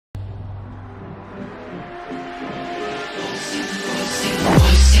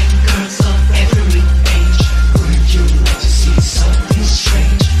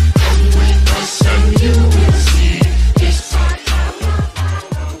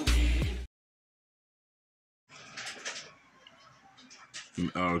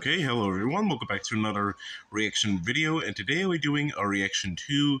Okay, hello everyone, welcome back to another reaction video, and today we're doing a reaction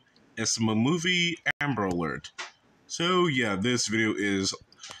to SML movie Amber Alert. So yeah, this video is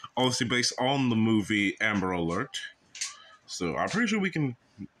obviously based on the movie Amber Alert, so I'm pretty sure we can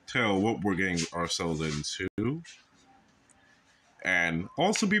tell what we're getting ourselves into. And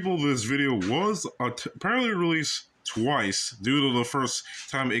also people, this video was apparently released twice due to the first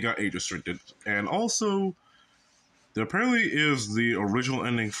time it got age restricted, and also there apparently is the original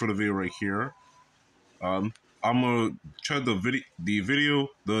ending for the video right here. I'm gonna check the video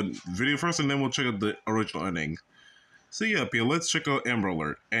first, and then we'll check out the original ending. So yeah, let's check out Amber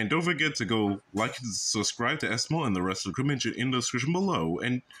Alert, and don't forget to go like and subscribe to SML and the rest of the crew mentioned in the description below.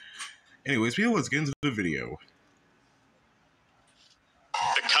 And anyways, let's get into the video.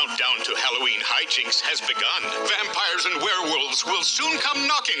 The countdown to Halloween hijinks has begun. Vampires and werewolves will soon come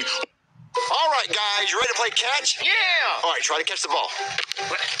knocking. All right, guys, you ready to play catch? Yeah! All right, try to catch the ball.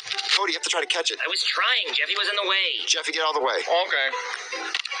 What? Cody, you have to try to catch it. I was trying. Jeffy was in the way. Jeffy, get out of the way. Okay.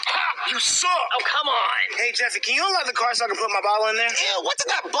 Ha! You suck! Oh, come on. Hey, Jeffy, can you unlock the car so I can put my bottle in there? Ew, what's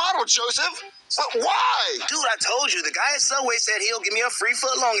in that bottle, Joseph? Why? Dude, I told you, the guy at Subway said he'll give me a free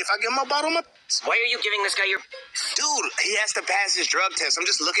foot long if I give him a bottle of my... Why are you giving this guy your... Dude, he has to pass his drug test. I'm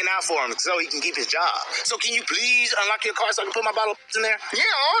just looking out for him so he can keep his job. So can you please unlock your car so I can put my bottle in there? Yeah,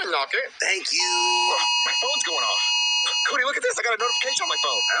 I'll unlock it. Thank you. My phone's going off. Cody, look at this. I got a notification on my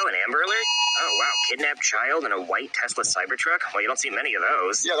phone. Oh, an Amber Alert? Oh, wow. Kidnapped child in a white Tesla Cybertruck? Well, you don't see many of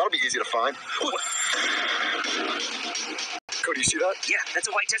those. Yeah, that'll be easy to find. Cody, you see that? Yeah, that's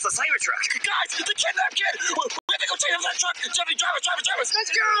a white Tesla Cybertruck. Guys, the kidnapped kid! We have to go take him to that truck! Jeffy, drive us! Let's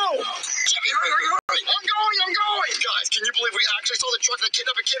go! Jeffy, hurry! I'm going! Guys, can you believe we actually saw the truck that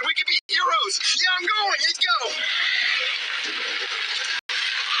kidnapped a kid? We could be heroes! Yeah, I'm going! Let's go!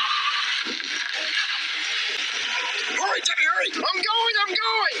 Hurry, Jeffy, hurry! I'm going!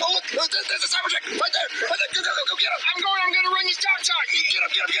 Oh, look, there's a Cybertruck! Right there! Go get him! I'm gonna ring his stop sign! Get him!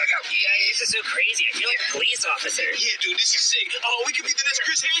 Yeah, this is so crazy. I feel like a police officer. Yeah, dude, this is sick. Oh, we could be the next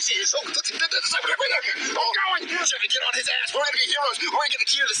Chris Hansen. Oh, there's a Cybertruck right there! I'm going! Jeffy, get on his ass! We're gonna be heroes! We're gonna get the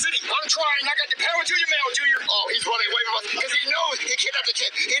key to the city! I'm trying. I got the power to your mail, Junior. Oh, he's running away from us because he knows he kidnapped the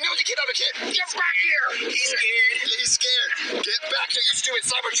kid! Get back here. He's scared. Yeah, he's scared! Get back here, you stupid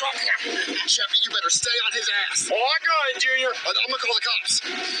Cybertruck! Jeffy, you better stay on his ass! Oh, I got it, Junior. I'm gonna call the cops.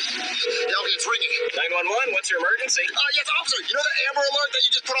 Yeah, okay, it's ringing. 911, what's your emergency? Yes, officer, you know the Amber Alert that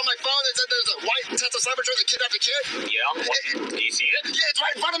you just put on my phone that said there's a white Tesla Cybertruck that kidnapped a kid? Yeah, what? Do you see it? Yeah, it's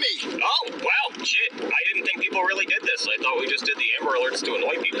right in front of me. Oh, wow, shit. I didn't think people really did this. I thought we just did the Amber Alerts to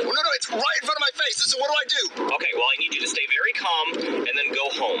annoy people. No, it's right in front of my face. So what do I do? Okay, well, I need you to stay very calm and then go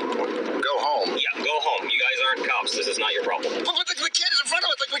home. Go home. Yeah, go home. You guys aren't cops. This is not your problem. But the kid is in front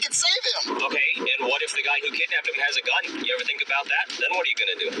of us. Like, we can save him. Okay, and what if the guy who kidnapped him has a gun? You ever think about that? Then what are you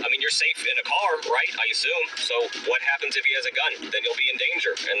gonna do? I mean, you're safe in a car, right? I assume. So what happens if he has a gun? Then you'll be in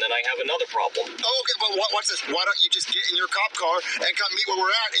danger, and then I have another problem. Oh, okay, but watch this. Why don't you just get in your cop car and come meet where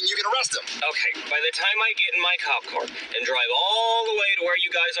we're at, and you can arrest him? Okay, by the time I get in my cop car and drive all the way to where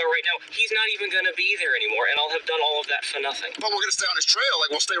you guys are right now, he's not even gonna be there anymore, and I'll have done all of that for nothing. But we're gonna stay on his trail.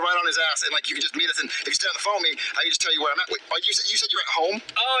 Like, we'll stay right on his ass, and like you can just meet us. And if you stay on the phone with me, I can just tell you where I'm at. Wait, you said you're at home?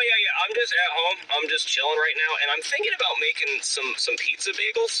 Oh yeah. I'm just at home. I'm just chilling right now, and I'm thinking about making some pizza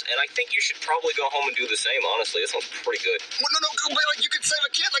bagels, and I think you should probably go home and do the same. Honestly, this one's pretty good. Well, no, but like you could save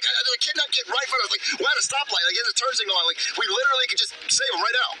a kid. Like there's a kidnapped kid right in front of us. Like we're at a stoplight. Like he has a turn signal on. Like we literally could just save him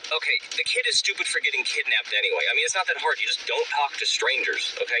right out. Okay, the kid is stupid for getting kidnapped anyway. I mean, it's not that hard. You just don't talk to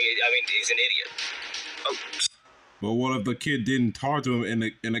strangers. Okay, I mean, he's an idiot. Oh. But what if the kid didn't talk to him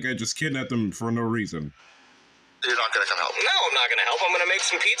and the guy just kidnapped him for no reason? You're not gonna come help? No, I'm not gonna help. I'm gonna make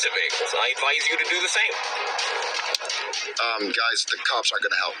some pizza bagels. I advise you to do the same. Guys, the cops aren't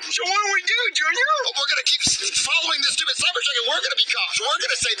gonna help. So what do we do, Junior? Well, we're gonna keep following this stupid Cybertruck, and we're gonna be cops. We're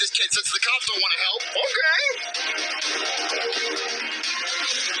gonna save this kid since the cops don't want to help. Okay.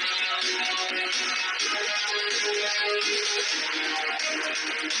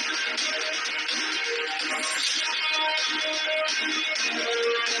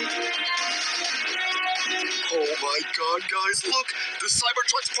 Oh my God, guys, look! The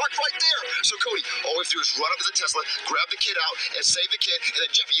Cybertruck's parked right there! So, Cody, all we have to do is run up to the Tesla, grab the kid out, and save the kid, and then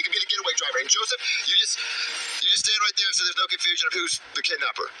Jeffy, you can be the getaway driver. And Joseph, you just stand right there so there's no confusion of who's the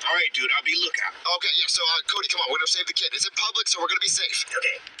kidnapper. All right, dude, I'll be lookout. Okay, yeah, so, Cody, come on, we're gonna save the kid. It's in public, so we're gonna be safe.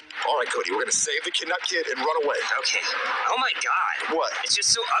 Okay. All right, Cody, we're gonna save the kidnapped kid and run away. Okay. Oh my God. What? It's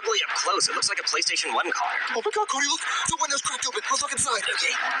just so ugly up close. It looks like a PlayStation 1 car. Oh my God, Cody, look! The window's cracked open. Let's look inside.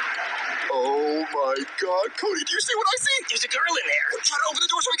 Okay. Oh my God, Cody, do you see what I see? There's a girl in there. Try to open the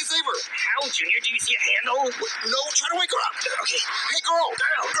door so we can save her. How, Junior? Do you see a handle? No, try to wake her up. Okay. Hey, girl,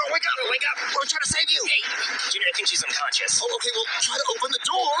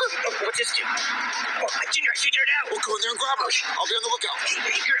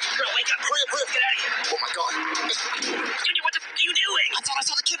 Girl, wake up. Hurry up. Get out of here. Oh my god. Junior, what the f*** are you doing? I thought I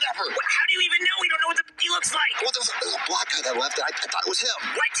saw the kidnapper. How do you even know? We don't know what the f*** he looks like. Well, there was a black guy that left, and I thought it was him.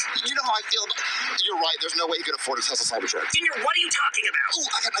 What? You know how I feel about... You're right, there's no way he could afford a Tesla Cybertruck. Junior, what are you talking about? Ooh,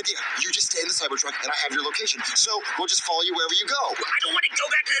 I got an idea. You just stay in the Cybertruck, and I have your location. So we'll just follow you wherever you go. I don't want to go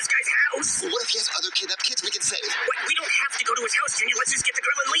back to this guy's house. Well, what if he has other kidnapped kids we can save? What? We don't have to go to his house, Junior. Let's just get the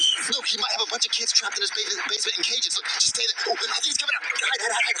girl and leave. Look, he might have a bunch of kids trapped in his basement in cages. Look, just stay there. Oh, I think he's coming out.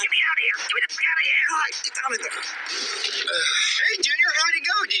 Hide. Get me out of here. Get me the f*** out of here. Hide. Get down in there. Hey, Junior, how'd it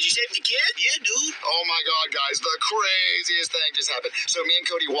go? Did you save the kid? Yeah, dude. Oh my god, guys, the craziest thing just happened. So me and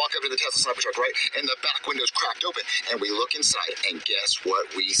Cody walk up to the Tesla Cybertruck, right? And the back window's cracked open. And we look inside, and guess what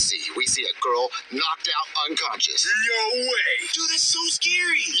we see? We see a girl knocked out unconscious. No way. Dude, that's so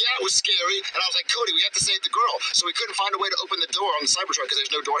scary. Yeah, it was scary. And I was like, Cody, we have to save the girl. So we couldn't find a way to open the door on the Cybertruck because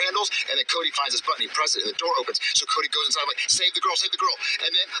there's no door handles. And then Cody finds this button, he presses it, and the door opens. So Cody goes inside, like, save the girl.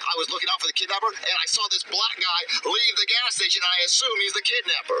 And then I was looking out for the kidnapper, and I saw this black guy leave the gas station. I assume he's the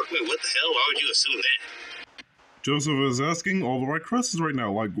kidnapper. Wait, what the hell? Why would you assume that? Joseph is asking all the right questions right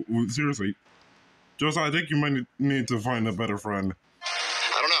now. Like, seriously. Joseph, I think you might need to find a better friend.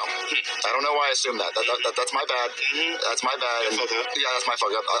 I don't know why I assumed that. That's my bad. That's my bad. And, yeah, that's my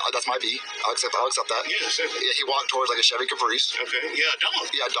fuck up. That's my B. I'll accept that. Yeah, sure. Yeah, he walked towards like a Chevy Caprice. Okay. Yeah, dog.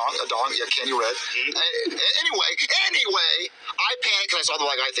 Yeah, a dong. Yeah, candy red. Anyway, I panicked because I saw the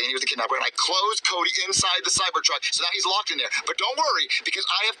black guy thing. He was the kidnapper, and I closed Cody inside the Cybertruck. So now he's locked in there. But don't worry, because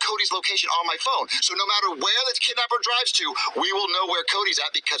I have Cody's location on my phone. So no matter where the kidnapper drives to, we will know where Cody's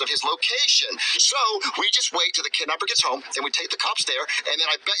at because of his location. So we just wait till the kidnapper gets home, then we take the cops there, and then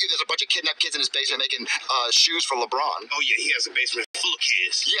I bet you there's a bunch of kidnapped kids in his basement making shoes for LeBron. Oh, yeah, he has a basement full of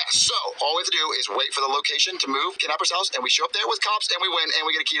kids. Yeah, so all we have to do is wait for the location to move kidnapper's house, and we show up there with cops, and we win, and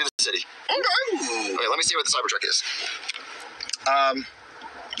we get a key to the city. Okay, let me see where the Cybertruck is.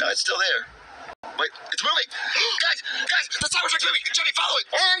 No, it's still there. Wait, it's moving! guys, the Cybertruck's moving! Jimmy, follow it!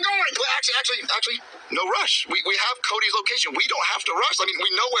 Oh, I'm going! Well, actually, no rush. We have Cody's location. We don't have to rush. I mean, we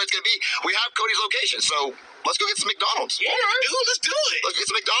know where it's gonna be. We have Cody's location, so let's go get some McDonald's. Yeah, dude, let's do it. Let's get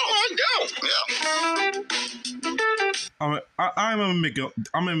some McDonald's.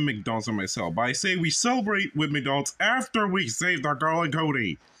 I'm a McDonald's myself, but I say we celebrate with McDonald's after we save our girl and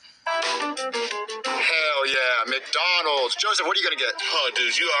Cody. Hell yeah, McDonald's. Joseph, what are you gonna get? Oh,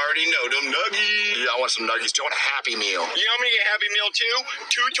 dude, you already know them nuggies. Yeah, I want some nuggies. Do you want a Happy Meal? Yeah, I'm gonna get Happy Meal too.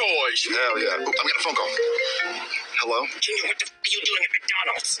 2 toys. Hell yeah. Oop, I'm getting a phone call. Hello? Junior, what the f*** are you doing at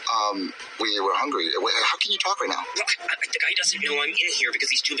McDonald's? We were hungry. Wait, how can you talk right now? Look, the guy doesn't know I'm in here because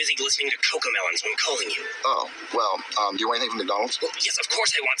he's too busy listening to Cocomelons when I'm calling you. Oh, well, do you want anything from McDonald's? Well, yes, of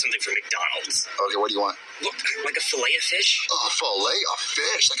course I want something from McDonald's. Okay, what do you want? Look, like a fillet of fish. Oh, fillet of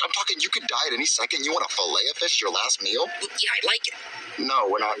fish? Like, I'm talking, you could die at any second. You want a fillet of fish as your last meal? Well, yeah, I like it. No,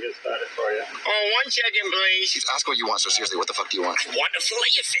 we're not. Oh, 1 second, please. He's asking what you want, so seriously, what the fuck do you want? I want a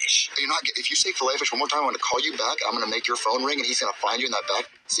fillet of fish. You're not. If you say fillet of fish one more time, I'm going to call you back. I'm going to make your phone ring, and he's going to find you in that back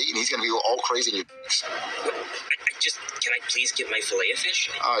seat, and he's going to be all crazy in your Can I please get my fillet of fish?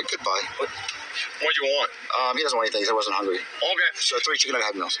 All right, goodbye. What'd you want? He doesn't want anything. He said he wasn't hungry. Okay. So 3 chicken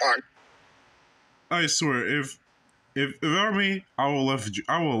nugget Happy Meals. All right. I swear, if it were me, I will have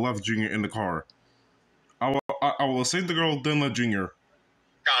left Junior in the car. I will save the girl, then let Junior.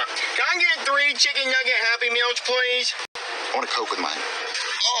 Can I get 3 chicken nugget Happy Meals, please? I want a Coke with mine.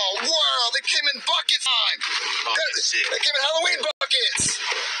 Oh, wow, they came in buckets time. Oh, that's sick. They came in Halloween buckets.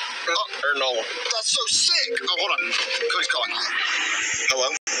 Or no. That's so sick. Oh, hold on. Cody's calling. Hello?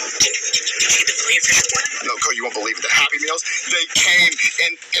 Did you get the fillet of fish? No, Cody, you won't believe it. The Happy Meals, they came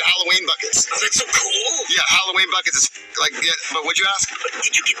in Halloween buckets. Oh, that's so cool. Yeah, Halloween buckets is like, yeah, but what'd you ask?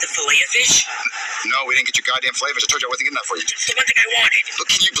 Did you get the fillet of fish? No, we didn't get your goddamn flavors. I told you I wasn't getting that for you. It's the one thing I wanted. Look,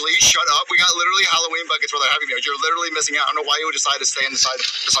 can you please shut up? We got literally Halloween buckets for the Happy Meals. You're literally missing out. I don't know why you would decide to stay inside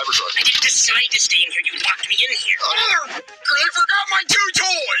the Cybertruck. I didn't decide to stay in here. You locked me in here. They forgot my 2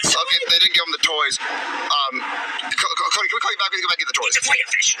 toys! Okay, they didn't give them the toys. Cody, can we call you back? We can go back and get the toys. It's a fillet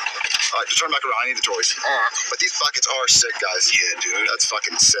of fish. Alright, to turn back around, I need the toys. But these buckets are sick, guys. Yeah, dude. That's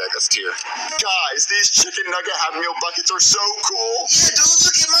fucking sick. That's tier. Guys, these chicken nugget Happy Meal buckets are so cool. Yeah, dude,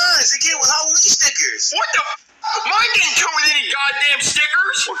 look at mine. They came with Halloween stickers. What the f? Mine didn't come with any goddamn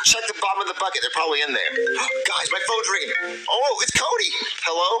stickers. Well, check the bottom of the bucket. They're probably in there. Guys, my phone's ringing. Oh, it's Cody.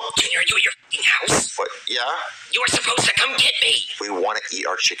 Hello? Junior, are you at your f***ing house? What? Yeah? You were supposed to come get me. We want to eat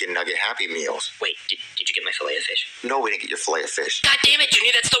our chicken nugget Happy Meals. Wait, did you get my fillet of fish? No, we didn't get your fillet of fish. God damn it,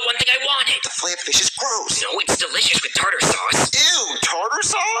 Junior, that's the one thing I wanted. The fillet of fish is gross. No, it's delicious with tartar sauce. Ew, tartar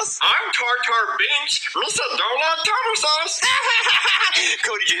sauce? I'm Tartar Binks. Lisa don't like tartar sauce.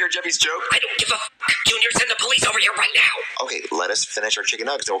 Cody, did you hear Jeffy's joke? I don't give a fuck. Junior, send the police over here right now. Okay, let us finish our chicken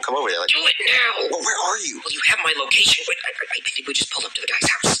nuggets and we'll come over there. Do it now. Well, where are you? Well, you have my location. Wait, I think we just pulled up to the guy's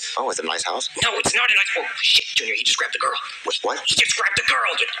house. Oh, it's a nice house. No, it's not a nice... Oh, shit, Junior, he just grabbed the girl. What? He just grabbed the girl.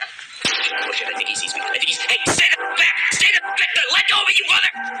 Oh, shit, I think he sees me. I think he's... Hey, stay the back! Stay the back! Let go of me, you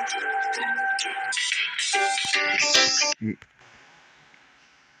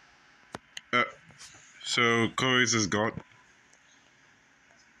mother... So Cody's is gone.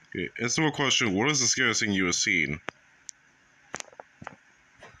 Okay, answer my question. What is the scariest thing you have seen?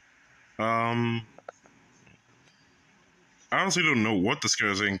 I honestly don't know what the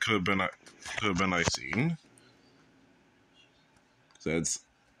scariest thing could have been. I seen. That's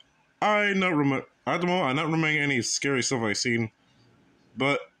I not remember. At the moment, I not remembering any scary stuff I seen.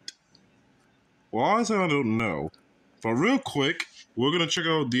 But well, honestly, I don't know. But real quick, we're gonna check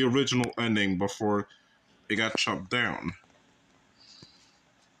out the original ending before it got chopped down.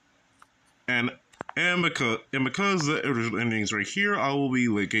 And because the original ending is right here, I will be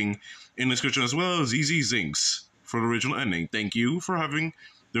linking in the description as well as ZZ Zinks for the original ending. Thank you for having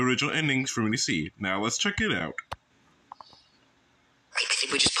the original endings for me to see. Now let's check it out. I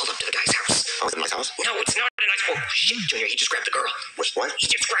think we just pulled up to the guy's house. Oh, it's a nice house? No, it's not a nice... Oh, shit, Junior, he just grabbed the girl. What? He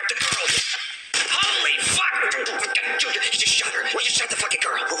just grabbed the girl. Holy fuck! Junior, he just shot her. He just shot the fucking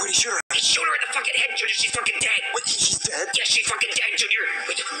girl. But when did he shoot her? He shot her in the fucking head, Junior. She's fucking dead. What? She's dead? Yes, she's fucking dead, Junior.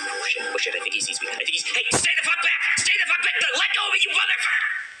 Wait, oh shit, I think he sees me. I think he's... Hey, stay the fuck back! Stay the fuck back! Let go of me, you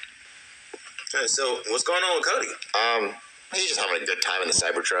motherfucker! Hey, so what's going on with Cody? He's just having a good time in the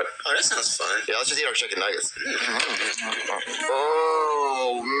Cybertruck. Oh, that sounds fun. Yeah, let's just eat our chicken nuggets.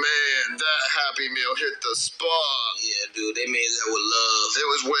 Oh, man, that Happy Meal hit the spot. Yeah, dude, they made that with love.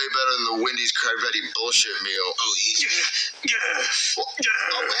 It was way better than the Wendy's Cravetti bullshit meal. Oh, easy.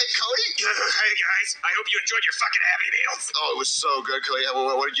 Oh, hey, Cody. Hey guys, I hope you enjoyed your fucking Happy Meals. Oh, it was so good, Cody.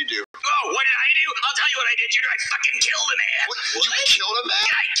 What did you do? Oh, what did I do? I'll tell you what I did, Junior. I fucking killed a man. What? You killed a man?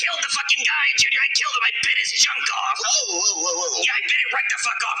 Yeah, I killed the fucking guy, Junior. I killed him. I bit his junk off. Whoa. Yeah, I bit it right the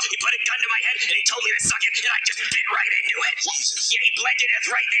fuck off. He put a gun to my head and he told me to suck it, and I just bit right into it. Jesus. Yeah, he bled to death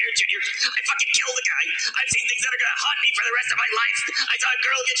right there, Junior. I fucking killed the guy. I've seen things that are gonna haunt me for the rest of my life. I saw a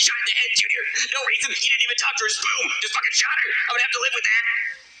girl get shot in the head, Junior. No reason. He didn't even talk to her. Boom. Just fucking shot her. I'm gonna have to live with that.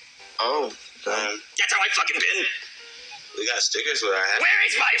 Oh. That's how I fucking been. We got stickers with our hat. Where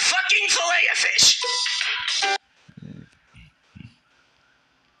is my fucking fillet of fish?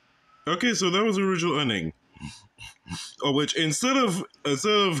 Okay, so that was the original ending. Oh, which instead of us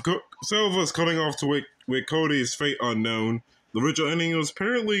cutting off to with Cody's fate unknown, the original ending was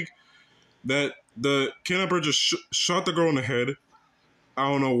apparently that the kidnapper just shot the girl in the head. I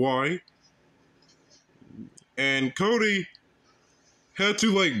don't know why. And Cody had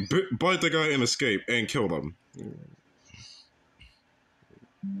to like bite the guy and escape and kill him.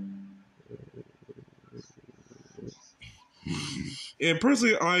 And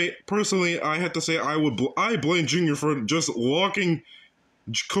personally, I had to say I blame Junior for just locking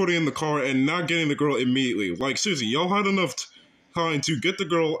Cody in the car and not getting the girl immediately. Like seriously, y'all had enough time to get the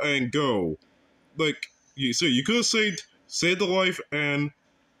girl and go. Like you could have saved the life and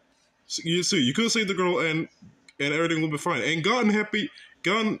you could have saved the girl and everything would be fine and gotten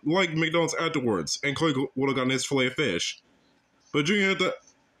like McDonald's afterwards and Cody would have gotten his fillet of fish. But Junior had to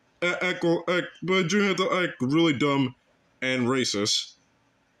act really dumb and racist.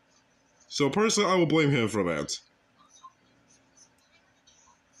 So personally, I will blame him for that.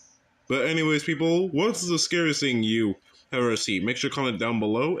 But anyways, people, what's the scariest thing you have ever seen? Make sure to comment down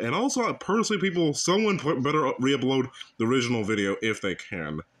below. And also, personally, people, someone better re-upload the original video if they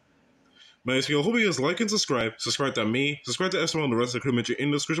can. But anyways, people, hope you guys like and subscribe. Subscribe to me, subscribe to SML and the rest of the crew mentioned in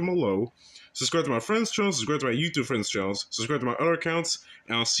the description below. Subscribe to my friends' channels, subscribe to my YouTube friends' channels, subscribe to my other accounts,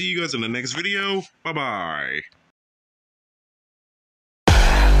 and I'll see you guys in the next video. Bye-bye.